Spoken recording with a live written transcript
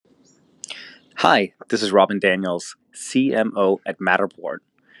Hi, this is Robin Daniels, CMO at Matterport.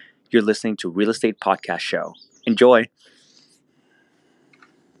 You're listening to Real Estate Podcast Show. Enjoy.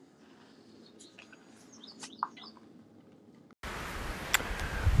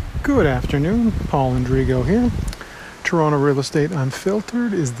 Good afternoon, Paul Andrigo here. Toronto Real Estate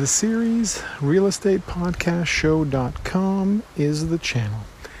Unfiltered is the series. RealEstatePodcastShow.com is the channel.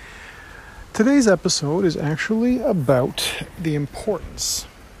 Today's episode is actually about the importance,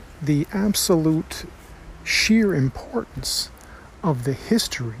 the absolute sheer importance of the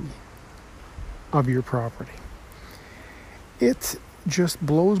history of your property. It just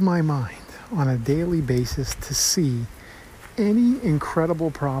blows my mind on a daily basis to see any incredible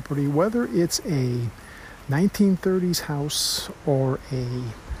property, whether it's a 1930s house or a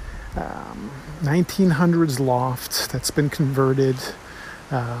 1900s loft that's been converted,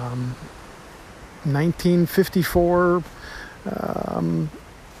 1954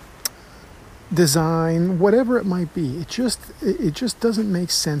 design, whatever it might be. It just doesn't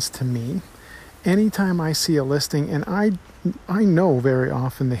make sense to me. Anytime I see a listing, and I know very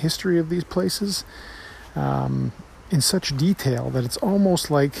often the history of these places in such detail that it's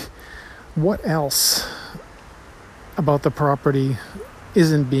almost like, what else about the property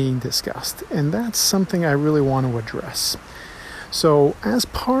isn't being discussed? And that's something I really want to address. So as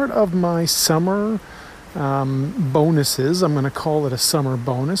part of my summer bonuses, I'm going to call it a summer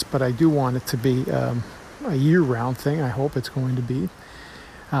bonus, but I do want it to be a year-round thing. I hope it's going to be.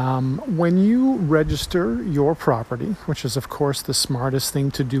 When you register your property, which is of course the smartest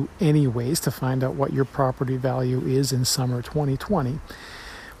thing to do anyways to find out what your property value is in summer 2020,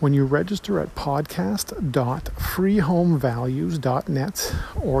 when you register at podcast.freehomevalues.net,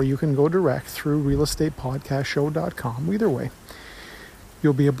 or you can go direct through realestatepodcastshow.com, either way,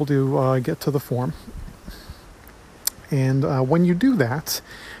 you'll be able to get to the form. And when you do that,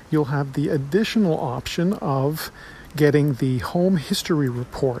 you'll have the additional option of getting the home history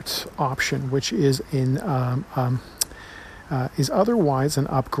report option, which is is otherwise an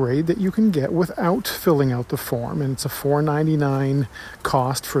upgrade that you can get without filling out the form, and it's a $4.99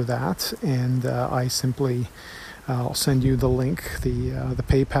 cost for that. And I simply I'll send you the link, the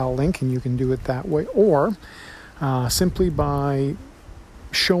PayPal link, and you can do it that way, or simply by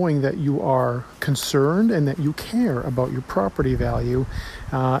showing that you are concerned and that you care about your property value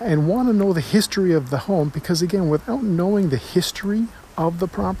and want to know the history of the home, because again, without knowing the history of the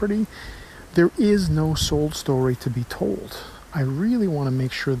property, there is no sold story to be told. I really want to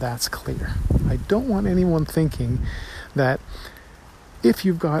make sure that's clear. I don't want anyone thinking that if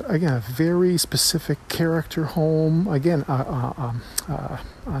you've got, again, a very specific character home, again, an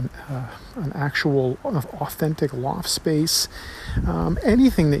actual authentic loft space,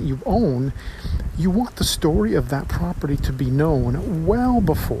 anything that you own, you want the story of that property to be known well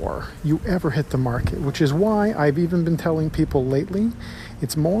before you ever hit the market, which is why I've even been telling people lately,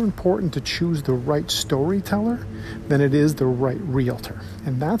 it's more important to choose the right storyteller than it is the right realtor.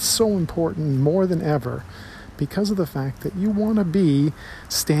 And that's so important more than ever, because of the fact that you want to be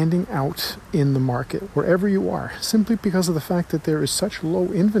standing out in the market wherever you are, simply because of the fact that there is such low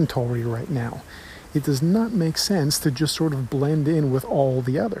inventory right now. It does not make sense to just sort of blend in with all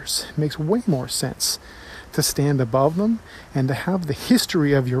the others. It makes way more sense to stand above them and to have the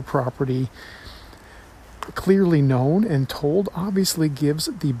history of your property clearly known and told. Obviously gives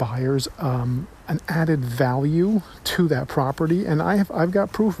the buyers an added value to that property, and I've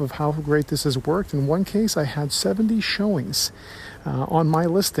got proof of how great this has worked. In one case, I had 70 showings on my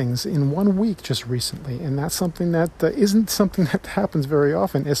listings in 1 week just recently, and that's something that isn't something that happens very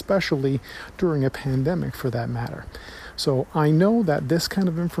often, especially during a pandemic for that matter. So I know that this kind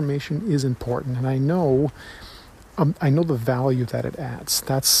of information is important, and I know the value that it adds.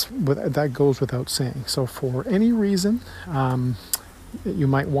 That goes without saying. So for any reason that you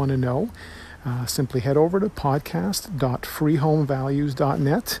might want to know, simply head over to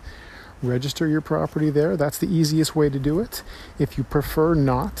podcast.freehomevalues.net. Register your property there. That's the easiest way to do it. If you prefer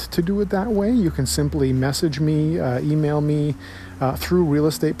not to do it that way, you can simply message me, email me through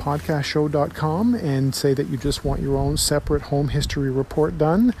realestatepodcastshow.com and say that you just want your own separate home history report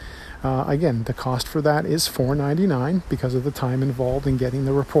done. Again, the cost for that is $4.99 because of the time involved in getting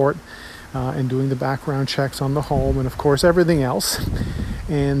the report and doing the background checks on the home and, of course, everything else.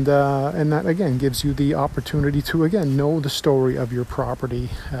 And that, again, gives you the opportunity to, again, know the story of your property,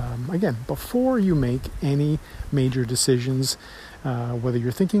 again, before you make any major decisions, whether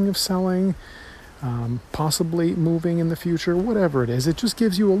you're thinking of selling, possibly moving in the future, whatever it is. It just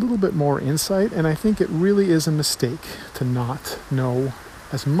gives you a little bit more insight, and I think it really is a mistake to not know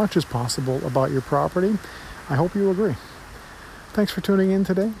as much as possible about your property. I hope you agree. Thanks for tuning in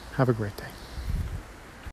today. Have a great day.